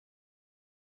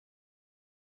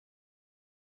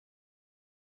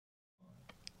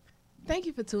Thank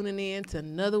you for tuning in to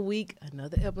another week,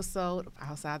 another episode of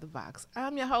Outside the Box.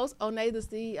 I'm your host, Onay, the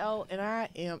CEO, and I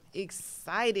am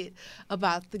excited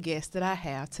about the guest that I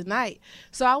have tonight.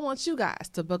 So I want you guys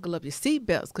to buckle up your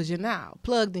seatbelts because you're now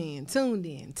plugged in, tuned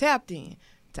in, tapped in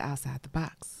to Outside the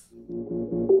Box.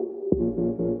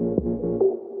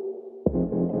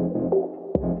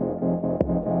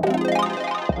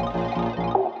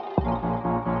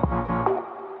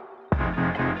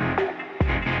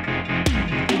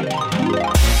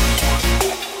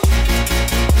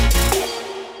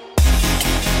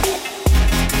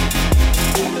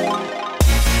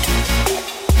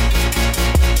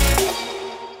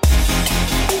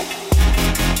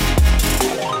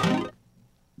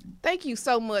 Thank you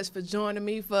so much for joining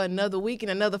me for another week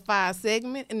and another 5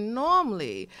 segment. And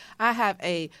normally I have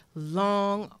a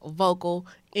long vocal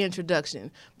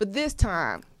introduction, but this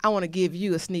time I want to give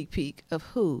you a sneak peek of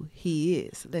who he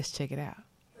is. Let's check it out.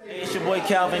 Hey, it's your boy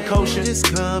Calvin Kosher.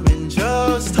 Just come and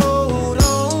just hold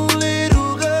on,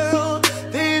 little girl.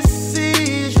 This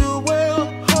is your world.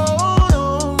 Hold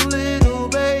on, little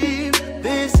babe.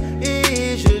 This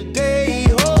is your day.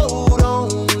 Hold on,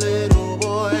 little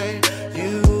boy.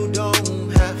 You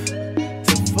don't have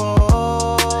to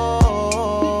fall.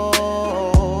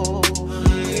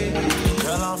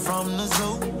 Girl, I'm from the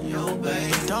zoo. Yo,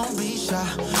 babe, don't be shy.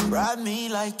 Ride me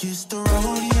like it's the rodeo,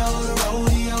 the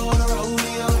rodeo, the rodeo.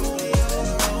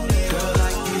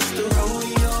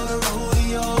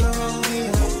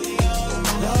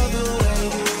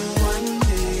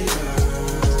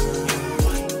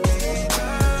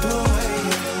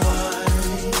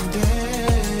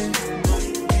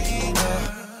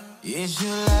 Is you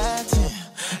Latin,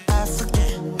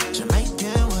 African,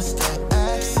 Jamaican? What's that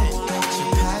accent? That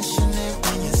you're passionate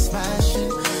when you're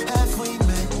smashing. Have we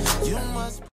met? You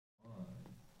must.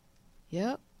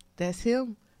 Yep, that's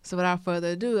him. So without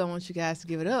further ado, I want you guys to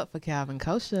give it up for Calvin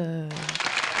Kosher.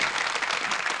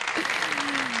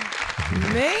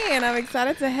 Man, I'm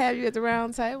excited to have you at the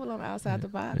round table on Outside the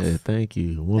Box. Yeah, thank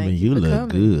you. Woman, Thank you you for look coming.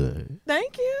 good.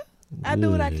 Thank you. I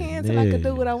do what I can till I can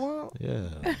do what I want. Yeah.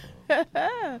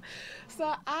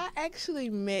 So I actually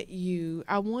met you.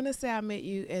 I want to say I met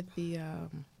you at the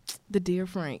Dear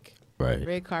Frank Right.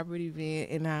 red carpet event,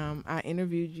 and I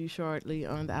interviewed you shortly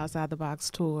on the Outside the Box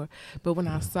tour. But when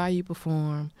I saw you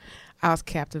perform, I was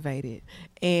captivated.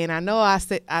 And I know I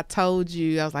told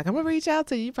you, I was like, I'm gonna reach out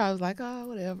to you. You probably was like, oh,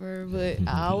 whatever. But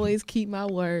I always keep my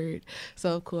word.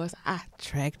 So of course I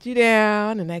tracked you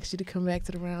down and asked you to come back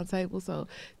to the round table. So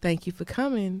thank you for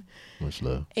coming. Much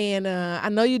love. And I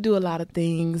know you do a lot of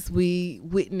things. We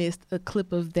witnessed a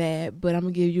clip of that, but I'm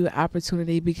going to give you an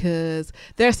opportunity because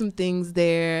there's some things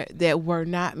there that were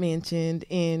not mentioned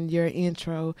in your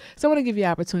intro. So I want to give you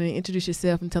an opportunity to introduce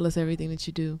yourself and tell us everything that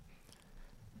you do.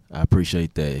 I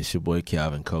appreciate that. It's your boy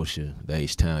Calvin Kosher, the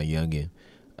H-Town youngin.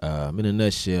 In a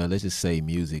nutshell, let's just say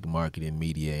music, marketing,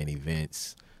 media, and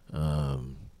events.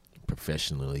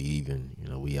 Professionally even,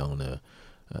 we own a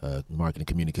marketing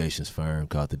communications firm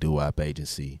called the Doo-Wop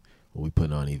Agency. We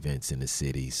put on events in the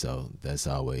city, so that's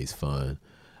always fun.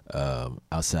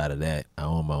 Outside of that, I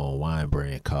own my own wine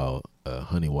brand called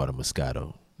Honey Water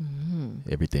Moscato. Mm-hmm.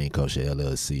 Everything Kosher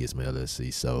LLC is my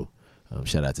LLC, so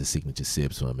shout out to Signature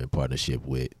Sips, who I'm in partnership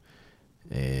with.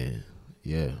 And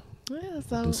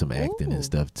so do some acting and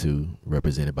stuff too,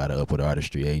 represented by the Upward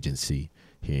Artistry Agency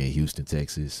here in Houston,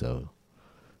 Texas. So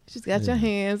she's got your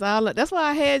hands all up. That's why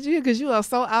I had you, because you are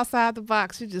so outside the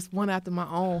box. You just went after my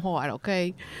own heart,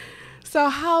 okay? So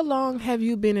how long have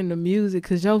you been in the music?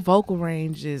 Because your vocal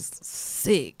range is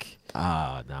sick.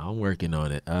 No, I'm working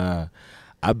on it.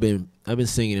 I've been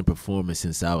singing and performing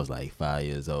since I was like 5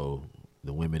 years old.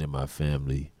 The women in my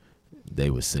family, they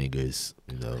were singers,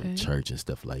 Okay. church and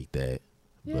stuff like that.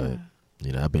 Yeah.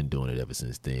 But, I've been doing it ever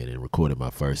since then and recorded my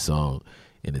first song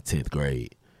in the 10th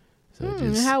grade. So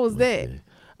how was that?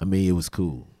 I mean, it was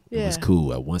cool. Yeah. It was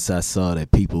cool. Once I saw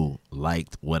that people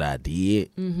liked what I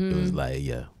did, it was like,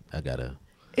 I gotta.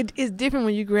 It's different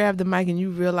when you grab the mic and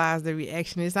you realize the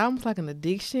reaction. It's almost like an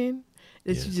addiction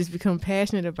that you just become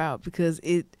passionate about, because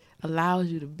it allows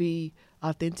you to be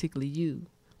authentically you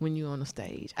when you're on the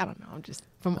stage. I don't know. I'm just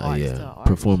from artist to artist.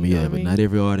 Performer, you know what I but mean? not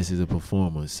every artist is a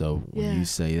performer. So when Yeah. you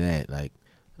say that, like,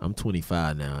 I'm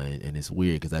 25 now, and it's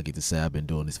weird because I get to say I've been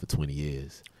doing this for 20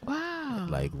 years. Wow.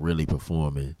 Like, really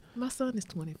performing. My son is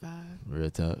 25.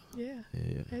 Real talk. Yeah.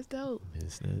 Yeah. That's dope.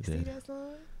 It's not See that. that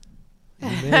son? You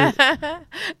married?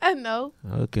 I know.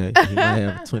 Okay. You might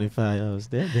have 25 years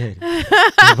stepdaddy.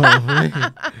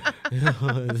 You know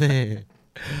what I'm saying?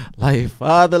 Like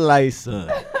father, like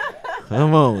son.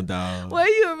 Come on, dog. Where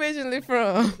you originally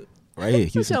from? Right here,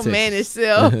 What's Houston, your Texas. mannish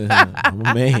self? I'm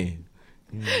a man.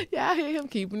 Y'all hear him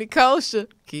keeping it kosher.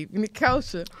 Keeping it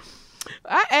kosher.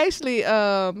 I actually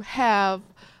have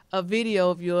a video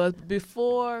of yours.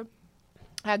 Before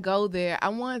I go there, I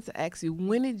wanted to ask you,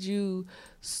 when did you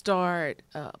start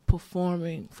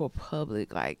performing for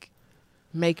public, like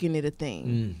making it a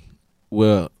thing?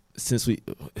 Well, since we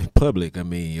public, I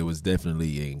mean, it was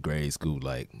definitely in grade school.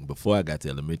 Like before I got to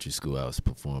elementary school, I was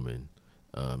performing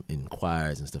in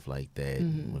choirs and stuff like that.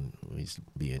 When we used to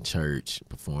be in church,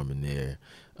 performing there.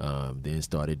 Then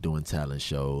started doing talent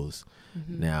shows.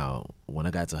 Now, when I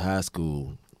got to high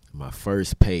school, my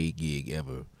first paid gig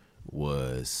ever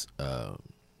was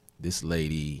this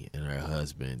lady and her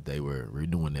husband. They were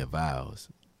renewing their vows.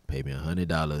 Paid me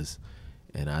 $100,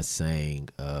 and I sang.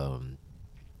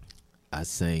 I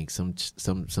sang some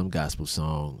gospel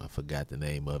song. I forgot the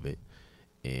name of it,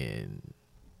 and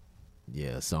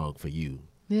a song for you.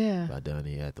 Yeah. By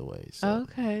Donny Hathaway. So,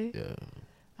 Okay. Yeah.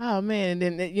 Oh man,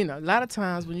 and then a lot of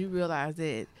times when you realize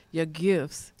that your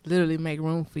gifts literally make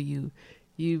room for you,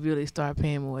 you really start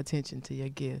paying more attention to your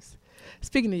gifts.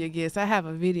 Speaking of your gifts, I have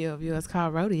a video of yours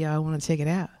called Rodeo. I want to check it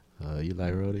out. You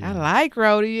like rodeo? I like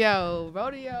Rodeo.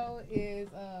 Rodeo is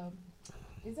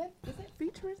that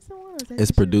featuring someone? Or is that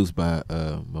It's featuring? produced by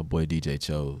my boy DJ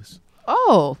Chose.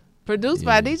 Oh, produced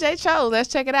by Yeah. DJ Chose. Let's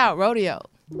check it out. Rodeo.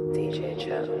 DJ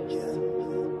Chose.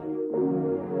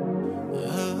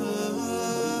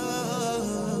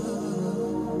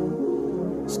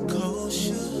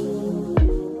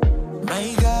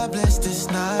 May God bless this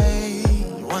night.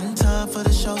 One time for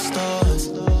the show stars.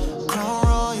 Crown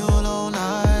Royal on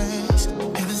ice.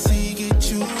 Hennessy get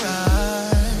you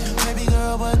right. Baby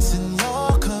girl, what's in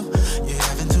your cup? You're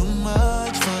having too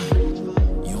much fun.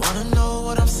 You wanna know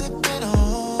what I'm sipping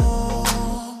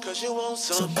on? Cause you want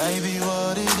some. So baby,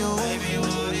 what it do?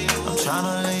 I'm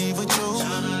tryna leave with you.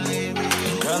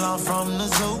 And girl, I'm from the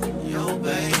zoo.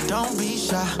 Don't be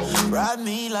shy. Ride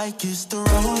me like it's the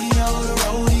rodeo, the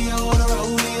rodeo, the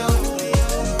rodeo.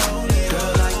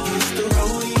 Girl, like it's the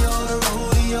rodeo, the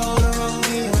rodeo, the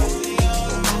rodeo.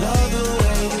 Love the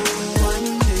way you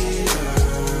wind it,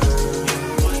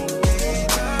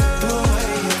 the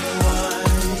way you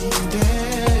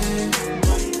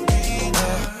wind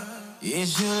it.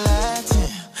 Is you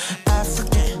Latin,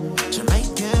 African,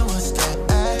 Jamaican? What's that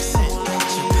accent? Bet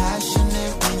you're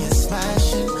passionate when you're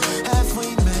smashing. Have we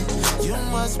met? You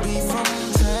must be from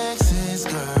Texas,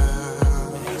 girl.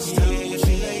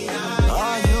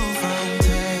 Are you from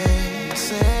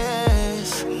Texas?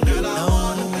 No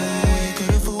way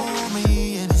could fool me,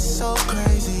 and it's so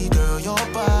crazy, girl. Your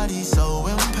body's so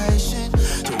impatient.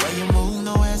 The way you move,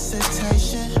 no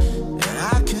hesitation, and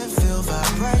I can feel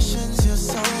vibrations. You're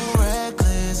so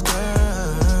reckless,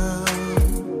 girl.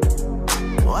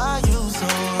 Why you so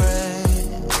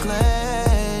reckless?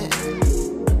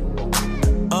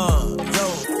 Yo,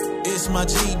 it's my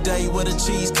G-Day with a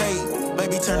cheesecake.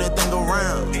 Baby, turn that thing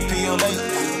around. PLA,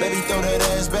 baby, throw that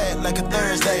ass back like a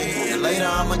Thursday. And later,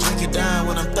 I'ma drink it down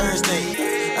when I'm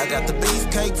Thursday. I got the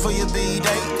beefcake for your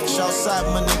B-Day. Shortside,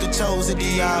 my nigga Chose at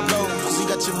Diablo. He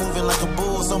got you moving like a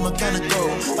bull, so mechanical.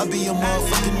 I be a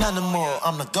motherfucking animal,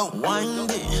 I'm the GOAT.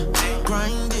 Wind it,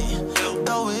 grind it,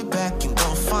 throw it back and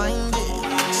go find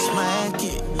it. Smack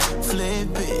it, flip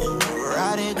it,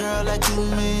 ride it, girl, like you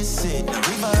miss it. Now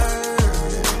reverse.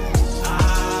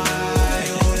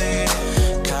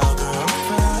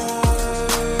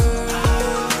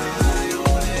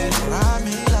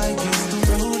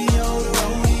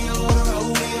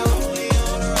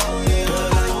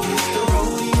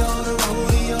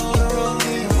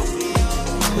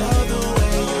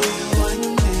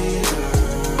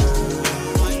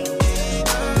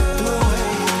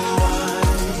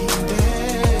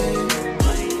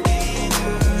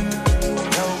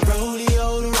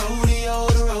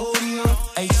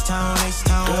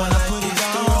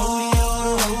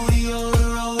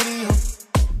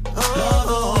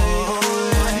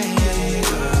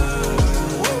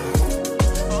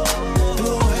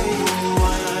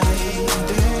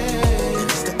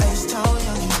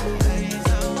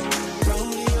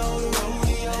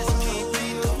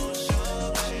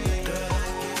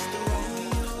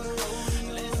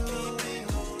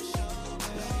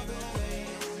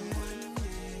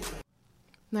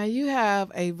 Now you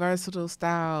have a versatile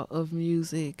style of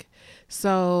music,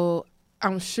 so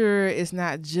I'm sure it's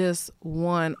not just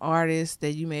one artist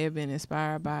that you may have been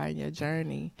inspired by in your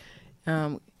journey,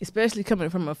 especially coming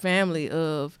from a family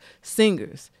of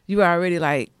singers. You already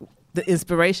like the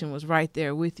inspiration was right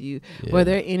there with you. Yeah. Were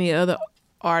there any other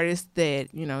artists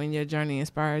that, you know, in your journey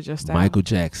inspired your style? Michael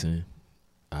Jackson.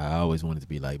 I always wanted to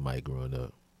be like Mike growing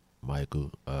up.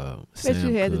 Michael. Bet Sam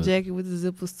you had the Cooke. jacket with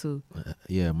the zippers too.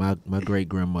 Yeah, my great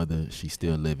grandmother, she's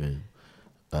still living.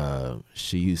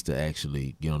 She used to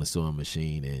actually get on the sewing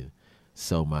machine and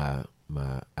sew my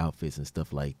outfits and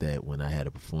stuff like that when I had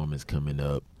a performance coming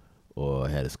up or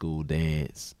had a school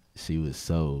dance. She would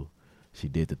sew. She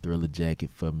did the Thriller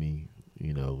jacket for me.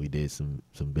 You know, we did some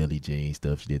Billie Jean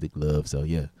stuff. She did the gloves. So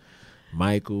yeah,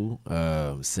 Michael,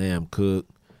 Sam Cooke.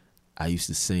 I used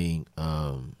to sing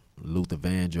Luther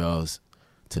Vandross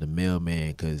to the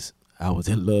mailman because I was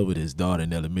in love with his daughter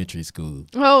in elementary school.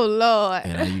 Oh Lord.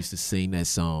 And I used to sing that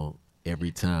song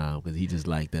every time because he just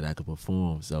liked that I could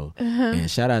perform. So, and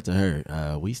shout out to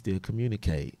her. We still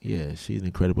communicate. Yeah, she's an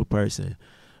incredible person.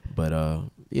 But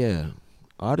yeah,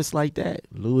 artists like that,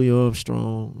 Louis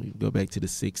Armstrong, you go back to the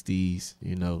 60s,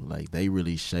 you know, like they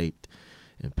really shaped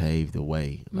and paved the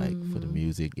way, like for the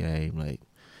music game. Like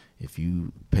if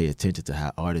you pay attention to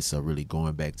how artists are really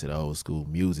going back to the old school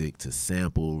music to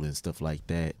sample and stuff like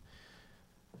that,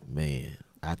 man,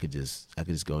 I could just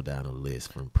go down a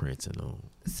list from Prince and on.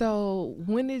 So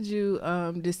when did you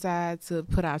decide to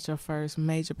put out your first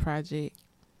major project?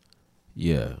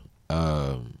 Yeah,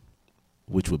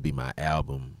 which would be my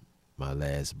album, my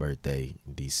last birthday,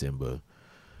 December.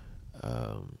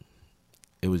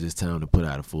 It was just time to put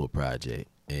out a full project,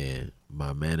 and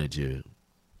my manager,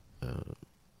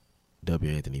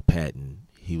 W. Anthony Patton,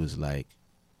 he was like,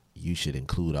 you should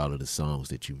include all of the songs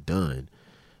that you've done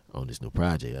on this new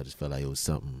project. I just felt like it was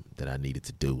something that I needed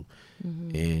to do.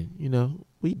 And, you know,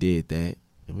 we did that.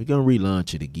 And we're going to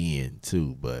relaunch it again,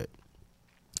 too. But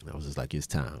I was just like, it's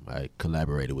time. I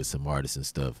collaborated with some artists and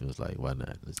stuff. It was like, why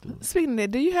not? Let's do it. Speaking of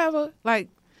that,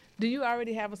 do you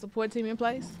already have a support team in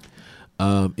place?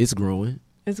 It's growing.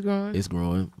 It's growing? It's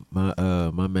growing.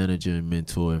 My manager and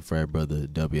mentor and frat brother,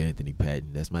 W. Anthony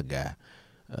Patton, that's my guy.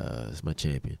 That's my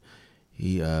champion.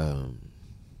 He,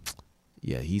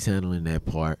 he's handling that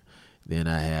part. Then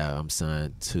I'm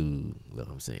signed to,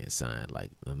 like,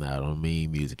 I don't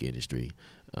mean music industry,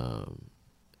 a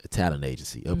talent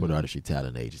agency, Upward Artistry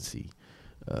Talent Agency.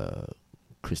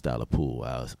 Christala Poole,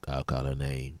 I'll call her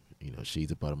name. You know, she's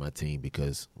a part of my team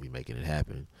because we making it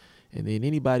happen. And then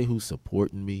anybody who's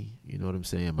supporting me, you know what I'm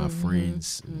saying, my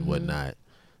friends and whatnot,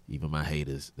 even my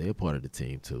haters, they're part of the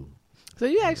team too. So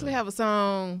you actually have a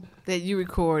song that you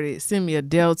recorded, Send Me a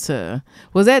Delta.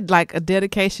 Was that like a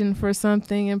dedication for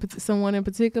something, someone in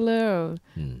particular? Or?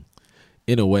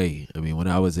 In a way. I mean, when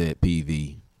I was at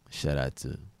PV, shout out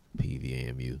to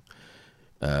PVAMU,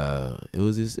 it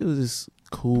was this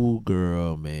cool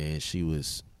girl, man. She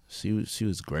was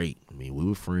great. I mean, we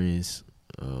were friends.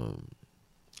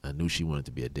 I knew she wanted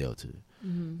to be a Delta,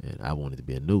 and I wanted to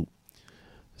be a Nuke.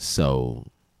 So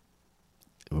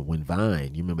when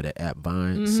Vine, you remember that app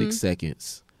Vine, 6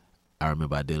 seconds, I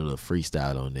remember I did a little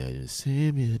freestyle on there. Just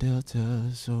send me a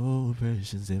Delta, so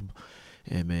precious simple.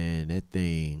 And man, that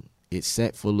thing, it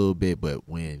sat for a little bit, but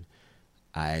when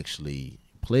I actually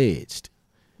pledged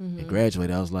and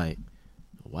graduated, I was like,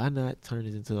 why not turn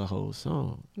it into a whole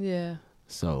song? Yeah.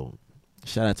 So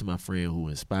shout out to my friend who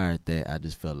inspired that. I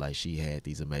just felt like she had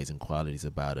these amazing qualities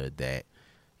about her that,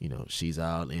 you know, she's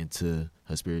all into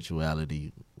her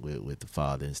spirituality with the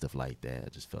Father and stuff like that. I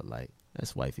just felt like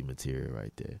that's wifey material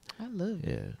right there. I love it.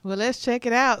 Yeah. Well, let's check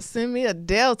it out. Send Me a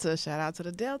Delta. Shout out to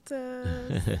the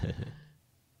Deltas.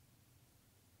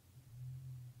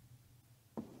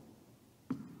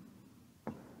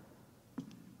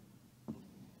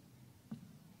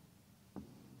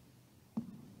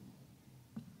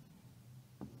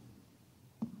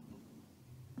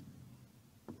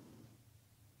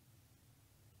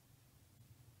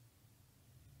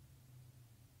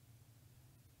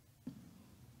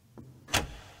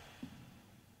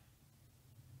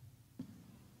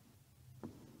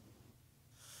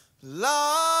 Lord,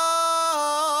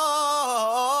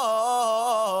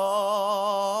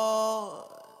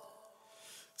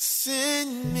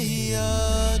 send me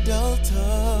a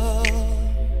Delta,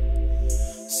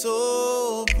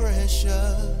 so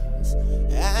precious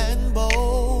and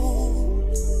bold,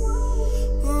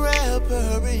 wrap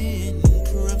her in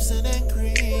crimson and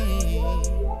cream,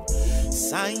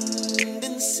 signed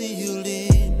and sealed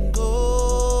in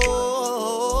gold.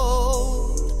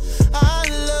 I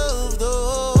love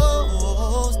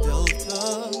those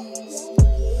Deltas,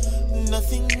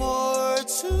 nothing more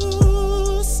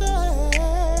to say,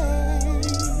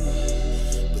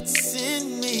 but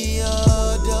send me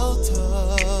a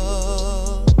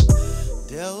Delta.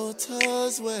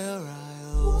 Delta's where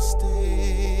I'll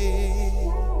stay.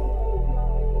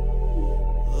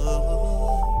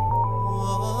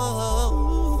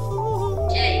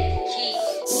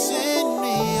 Send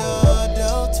me a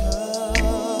Delta,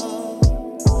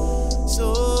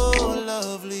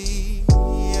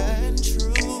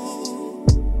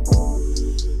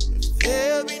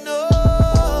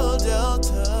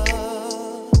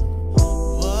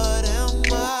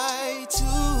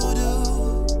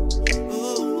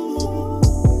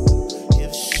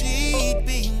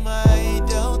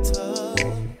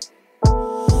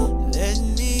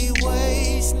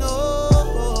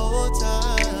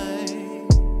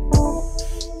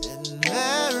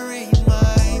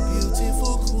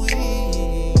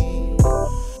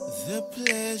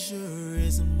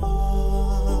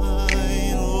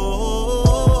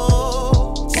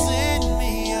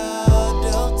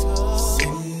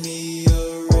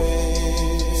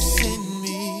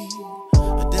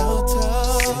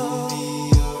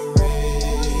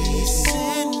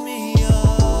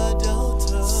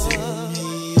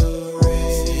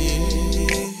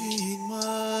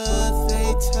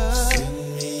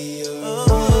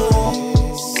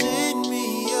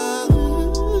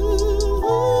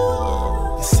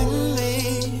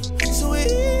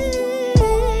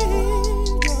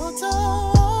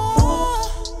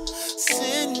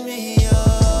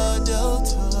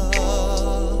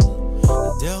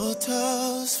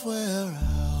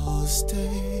 will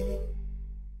stay.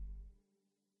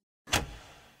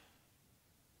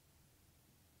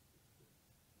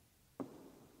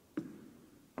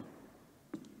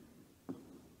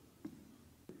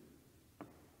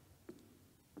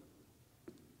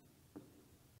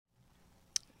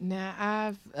 Now,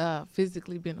 I've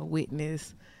physically been a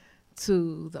witness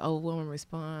to the old woman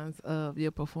response of your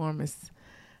performance.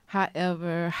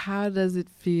 However, how does it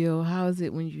feel? How is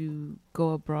it when you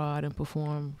go abroad and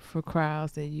perform for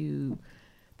crowds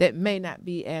that may not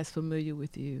be as familiar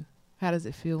with you? How does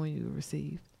it feel when you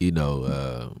receive? You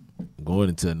know, going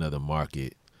into another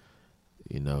market,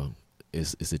 you know,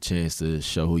 it's a chance to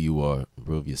show who you are,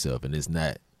 prove yourself, and it's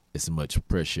not as much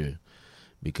pressure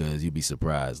because you'd be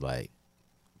surprised. Like,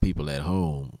 people at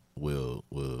home will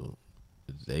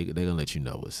they gonna let you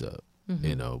know what's up,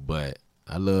 you know. But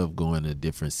I love going to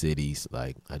different cities.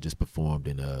 Like, I just performed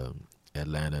in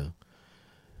Atlanta.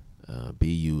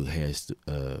 BU has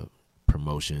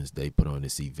promotions. They put on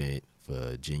this event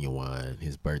for Genuine,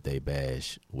 his birthday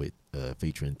bash with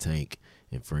featuring Tank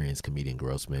and friends. Comedian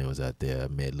Grossman was out there. I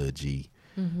met Lil G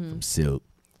from Silk,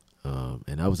 and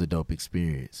that was a dope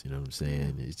experience. You know what I'm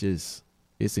saying?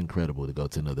 It's incredible to go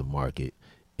to another market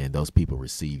and those people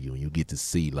receive you, and you get to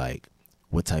see like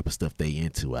what type of stuff they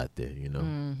into out there, you know.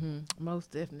 Most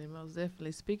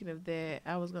definitely. Speaking of that,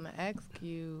 I was gonna ask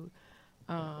you,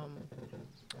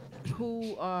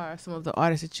 who are some of the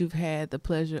artists that you've had the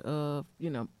pleasure of,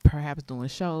 you know, perhaps doing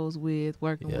shows with,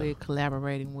 working with,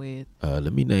 collaborating with?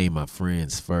 Let me name my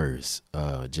friends first.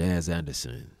 Jazz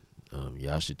Anderson.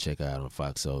 Y'all should check her out on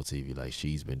Fox Soul TV. Like,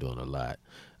 she's been doing a lot.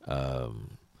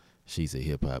 She's a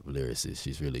hip hop lyricist.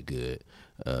 She's really good.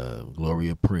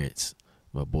 Gloria Prince.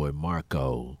 My boy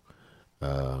Marco,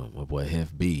 my boy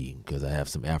Hef B, because I have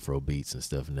some Afro beats and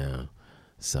stuff now.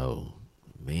 So,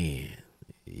 man,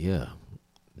 yeah,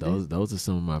 those are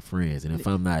some of my friends. And if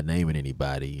I'm not naming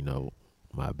anybody, you know,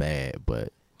 my bad.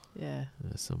 But yeah,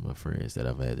 that's some of my friends that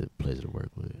I've had the pleasure to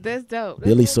work with. That's dope.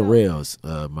 Billy Sorrells,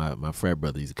 my frat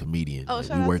brother, he's a comedian. Oh,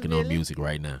 We're working on music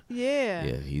right now.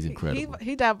 Yeah, he's incredible.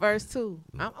 He diverse too.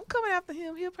 I'm coming after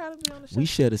him. He'll probably be on the show. We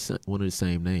share one of the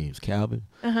same names, Calvin.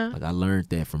 Like, I learned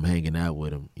that from hanging out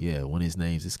with him. Yeah, one of his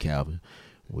names is Calvin.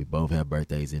 We both have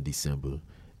birthdays in December,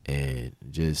 and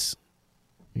just,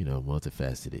 you know,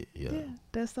 multifaceted. Yeah,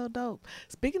 that's so dope.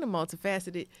 Speaking of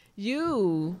multifaceted,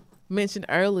 you mentioned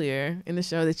earlier in the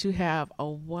show that you have a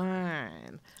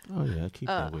wine. Oh yeah, I keep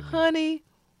that with me. Honey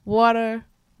Water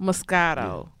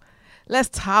Moscato. Yeah. Let's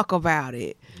talk about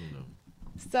it. You know.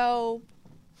 So,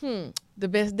 the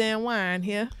best damn wine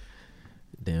here.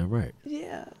 Damn right.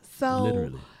 Yeah. So,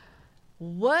 literally,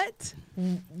 what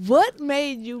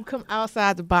made you come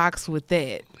outside the box with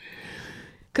that?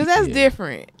 Because that's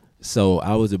different. So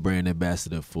I was a brand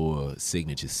ambassador for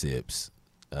Signature Sips.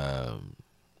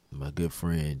 My good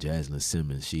friend Jaslyn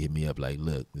Simmons, she hit me up like,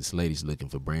 look, this lady's looking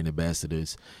for brand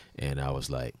ambassadors. And I was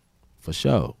like, for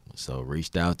sure. So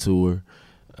reached out to her,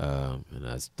 and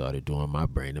I started doing my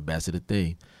brand ambassador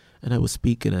thing. And I was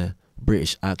speaking a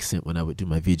British accent when I would do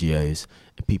my videos,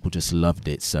 and people just loved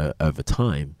it. So over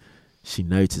time, she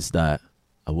noticed that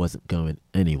I wasn't going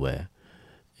anywhere.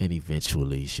 And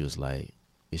eventually she was like,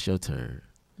 it's your turn.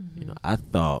 You know, I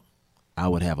thought I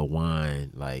would have a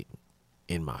wine like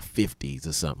in my 50s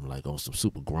or something, like on some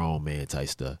super grown man type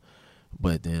stuff.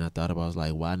 But then I thought about, I was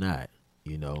like, why not?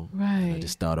 You know? Right. And I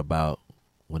just thought about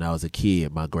when I was a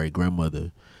kid, my great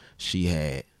grandmother, she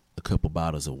had a couple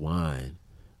bottles of wine,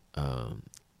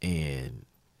 and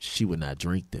she would not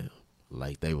drink them.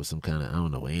 Like they were some kind of, I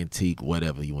don't know, antique,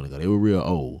 whatever you want to go. They were real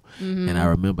old. And I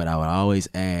remember I would always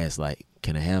ask, like,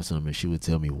 can I have some? And she would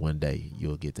tell me, one day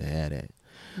you'll get to have that.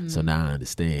 So now I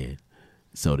understand.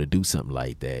 So to do something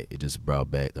like that, it just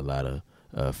brought back a lot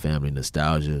of family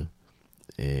nostalgia.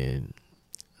 And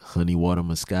honey water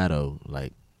Moscato,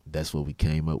 like, that's what we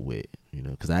came up with, you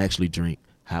know, because I actually drink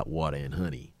hot water and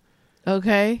honey.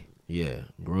 Okay. Yeah.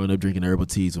 Growing up drinking herbal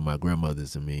teas with my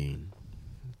grandmothers, I mean,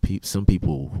 some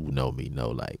people who know me know,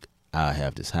 like, I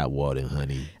have this hot water and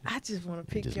honey. I just want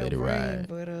to pick just your let it brain, ride.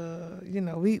 but you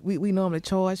know, we normally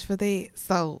charge for that,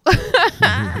 so.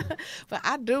 But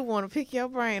I do want to pick your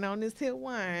brain on this here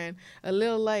wine a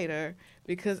little later,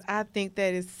 because I think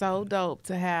that is so dope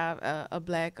to have a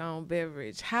black-owned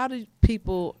beverage. How do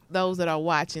people, those that are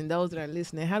watching, those that are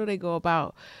listening, how do they go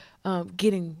about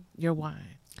getting your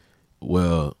wine?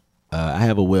 Well, I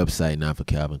have a website now for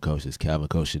Calvin Kosher. It's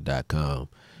calvinkosher.com,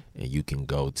 and you can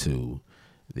go to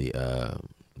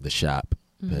the shop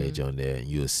page on there, and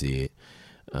you'll see it.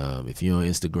 If you're on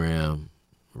Instagram,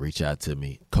 reach out to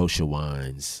me, Kosher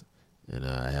Wines, and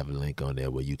I have a link on there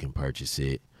where you can purchase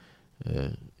it.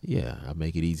 Yeah, I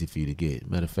make it easy for you to get.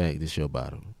 Matter of fact, this your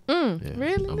bottle. Yeah,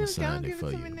 Really? I'ma Look, sign don't it give for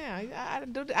it to you. me now.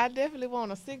 I definitely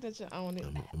want a signature on it.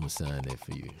 I'm gonna sign that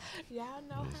for you. Y'all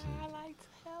know how I like to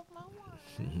have my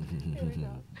wine. Here we go.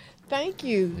 Thank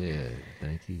you. Yeah,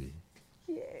 thank you.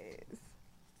 Yes.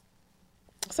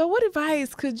 So, what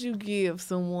advice could you give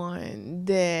someone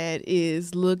that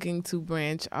is looking to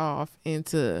branch off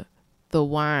into the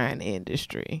wine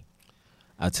industry?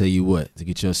 I'll tell you what, to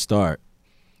get your start,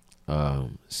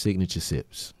 signature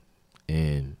sips.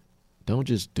 And don't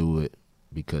just do it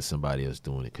because somebody else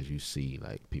doing it, because you see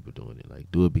like people doing it.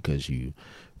 Like, do it because you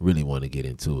really want to get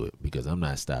into it, because I'm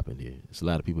not stopping here. There's a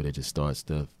lot of people that just start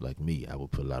stuff like me. I will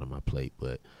put a lot on my plate,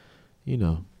 but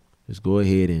just go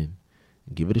ahead and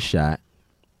give it a shot.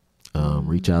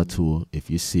 Reach out to her if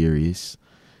you're serious,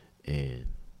 and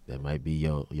that might be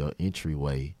your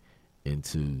entryway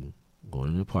into going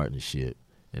into a partnership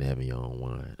and having your own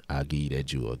wine. I'll give you that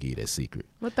jewel. I'll give you that secret.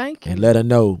 Well, thank you. And let her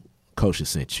know Kosher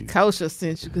sent you. Kosher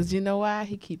sent you, because you know why?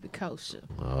 He keep it kosher.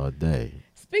 All day.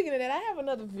 Speaking of that, I have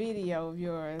another video of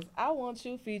yours. I want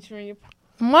you featuring your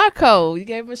Marco. You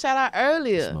gave him a shout out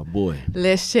earlier. That's my boy.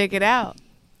 Let's check it out.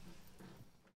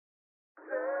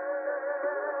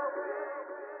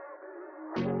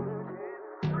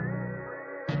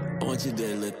 I want you to do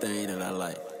that little thing that I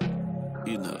like.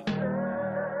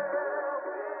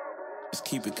 Just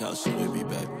keep it kosher with me,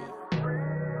 baby.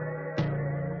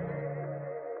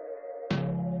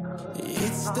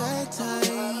 It's that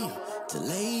time to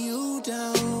lay you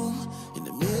down in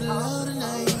the middle of the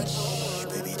night. Shh,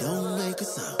 baby, don't make a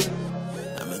sound.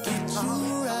 I'ma get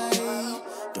you right.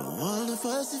 Don't wanna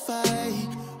fuss and fight.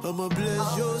 I'ma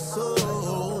bless your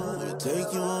soul and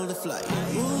take you on the flight.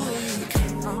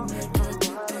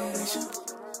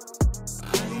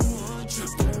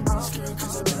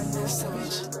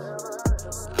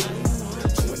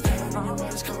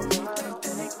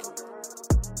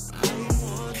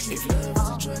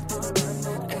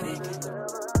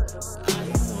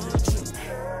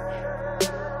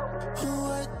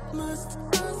 What must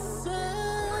I say?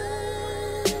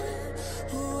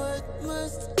 What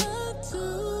must I do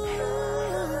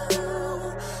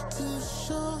to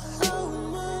show how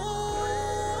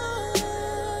much?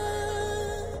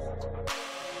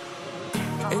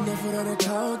 Enough of that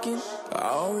talking. I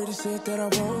already said that I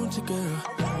want you, girl.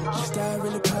 You start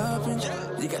really popping.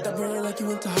 You got that brain like you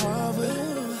went to Harvard.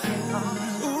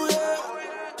 Ooh, yeah.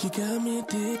 You got me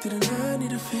addicted and I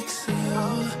need to fix you.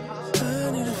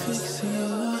 I need to fix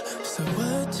you. So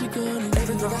what you gonna do?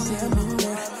 Everything I say I mean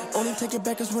that. Only take it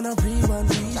back is when I rewind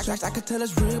these tracks. I could tell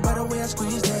it's real by the way I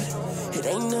squeeze that. It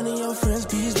ain't none of your friends'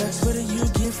 beeswax. Whether you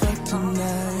get fucked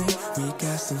tonight, we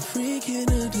got some freaking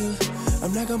to do.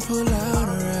 I'm not gonna pull out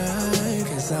alright,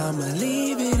 cause I'ma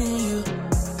leave it in you.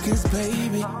 Cause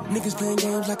baby, niggas playing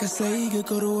games like a Sega.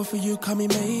 Go to war for you, call me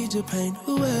Major Pain.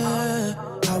 Ooh,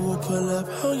 I will pull up,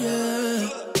 oh yeah.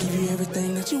 Give you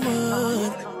everything that you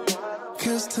want.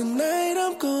 Cause tonight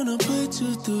I'm gonna put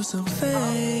you through some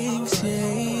things,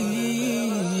 yeah.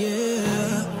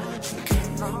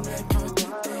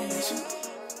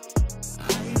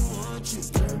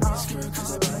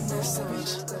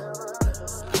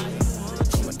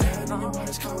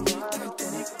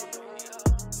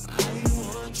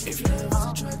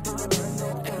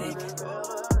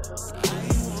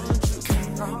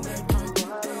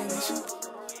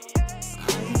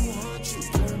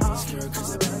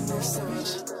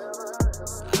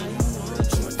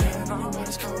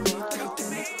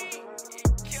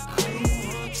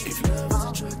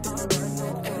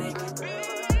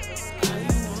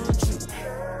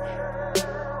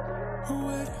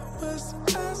 What must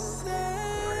I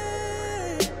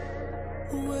say?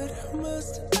 What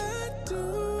must I do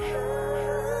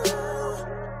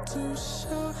to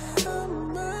show how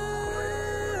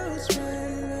much,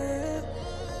 baby,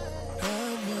 I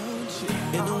want you?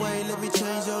 In a way, let me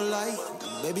change your life.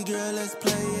 Baby girl, let's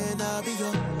play and I'll be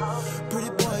your pretty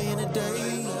boy in the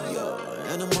day, yo,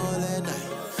 animal at night.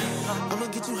 I'ma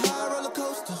get you high roller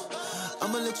coaster.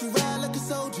 I'ma let you ride like a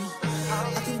soldier.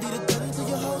 I can be the gun to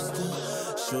your holster.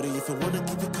 Shorty, if you wanna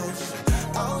keep it kosher.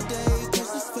 All day,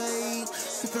 catch this fade.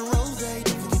 Sippin' rosé,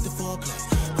 don't forget the foreplay.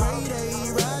 Grade A,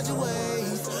 ride your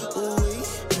wave. Ooh,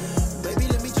 baby,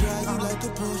 let me drive you like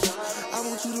a Porsche. I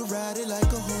want you to ride it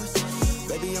like a horse.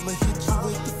 Baby, I'ma hit you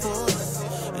with the force.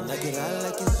 And knock it out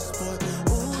like it's a sport.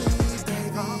 Ooh,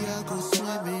 baby, I'll go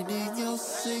swimming in your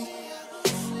sea.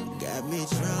 Got me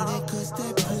drowning cause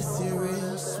that pussy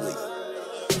real sweet.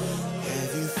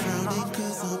 Have you frowning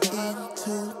cause I'm in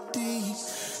too deep.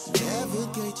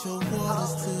 Navigate your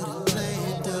waters to the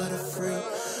land of the free.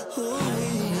 Ooh,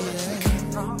 yeah.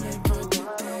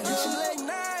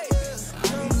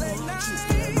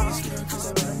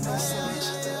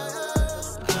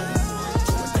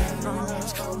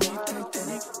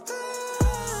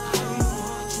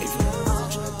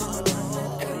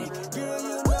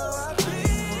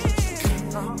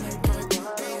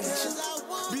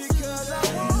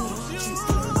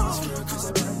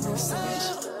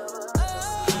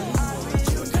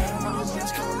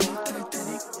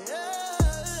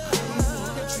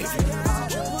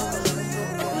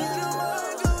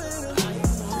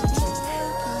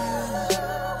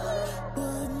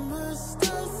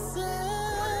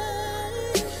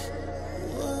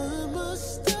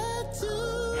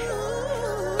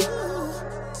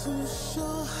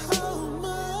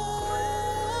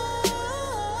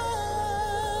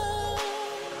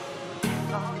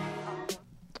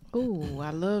 Ooh,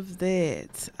 I love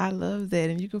that. I love that.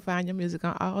 And you can find your music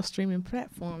on all streaming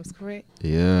platforms, correct?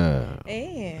 Yeah.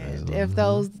 And if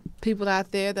those people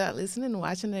out there that are listening and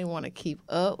watching, they want to keep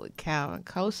up with Calvin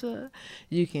Kosher,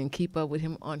 you can keep up with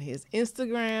him on his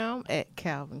Instagram at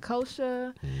Calvin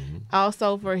Kosher.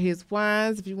 Also for his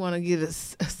wines, if you want to get a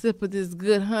sip of this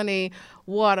good honey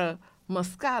water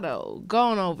Moscato, go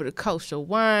on over to Kosher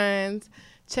Wines.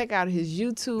 Check out his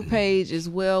YouTube page as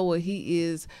well, where he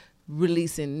is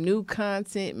releasing new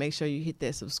content. Make sure you hit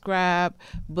that subscribe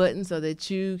button so that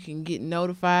you can get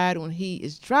notified when he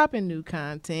is dropping new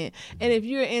content. And if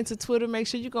you're into Twitter, make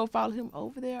sure you go follow him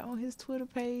over there on his Twitter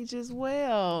page as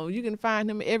well. You can find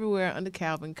him everywhere under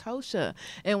Calvin Kosher.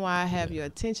 And while I have your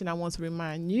attention, I want to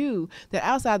remind you that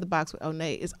Outside the Box with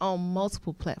Onay is on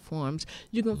multiple platforms.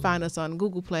 You can find us on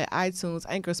Google Play, iTunes,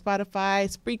 Anchor,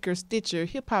 Spotify, Spreaker, Stitcher,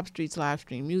 Hip Hop Streets live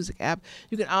stream music app.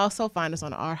 You can also find us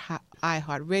on our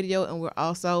iHeartRadio, and we're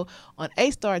also on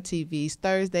A-Star TVs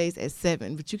Thursdays at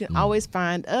 7. But you can always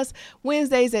find us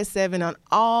Wednesdays at 7 on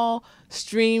all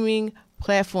streaming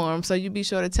platform. So you be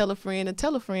sure to tell a friend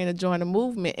to join the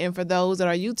movement. And for those that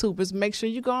are YouTubers, make sure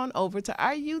you go on over to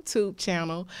our YouTube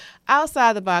channel,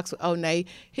 Outside the Box with Onay.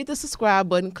 Hit the subscribe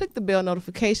button, click the bell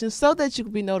notification so that you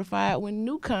can be notified when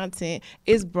new content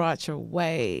is brought your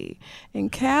way.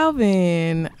 And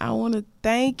Calvin, I want to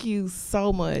thank you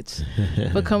so much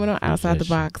for coming on Outside the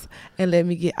Box and let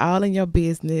me get all in your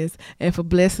business, and for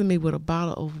blessing me with a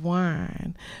bottle of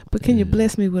wine. But can you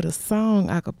bless me with a song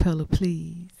a cappella,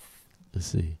 please? Let's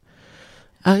see.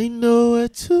 I know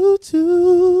what to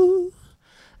do.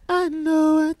 I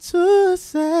know what to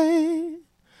say.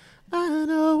 I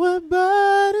know what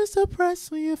buttons to press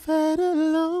when you've had a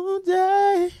long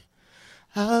day.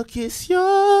 I'll kiss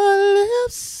your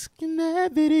lips in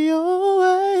that video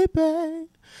away, babe.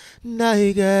 Now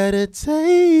you got a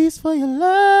taste for your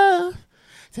love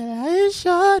till I ain't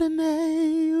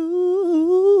Chardonnay.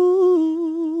 Ooh.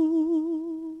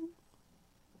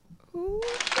 Ooh.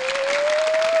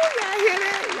 Y'all hear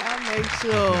that? Y'all make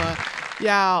sure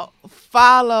y'all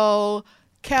follow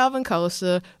Calvin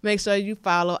Kosher. Make sure you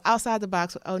follow Outside the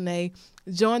Box with Onay.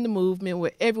 Join the movement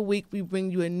where every week we bring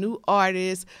you a new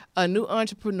artist, a new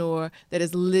entrepreneur that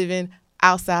is living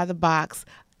outside the box.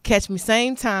 Catch me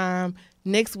same time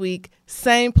next week,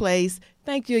 same place.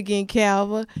 Thank you again,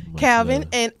 Calvin. Love.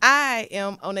 And I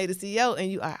am Onay the CEO,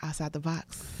 and you are Outside the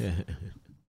Box.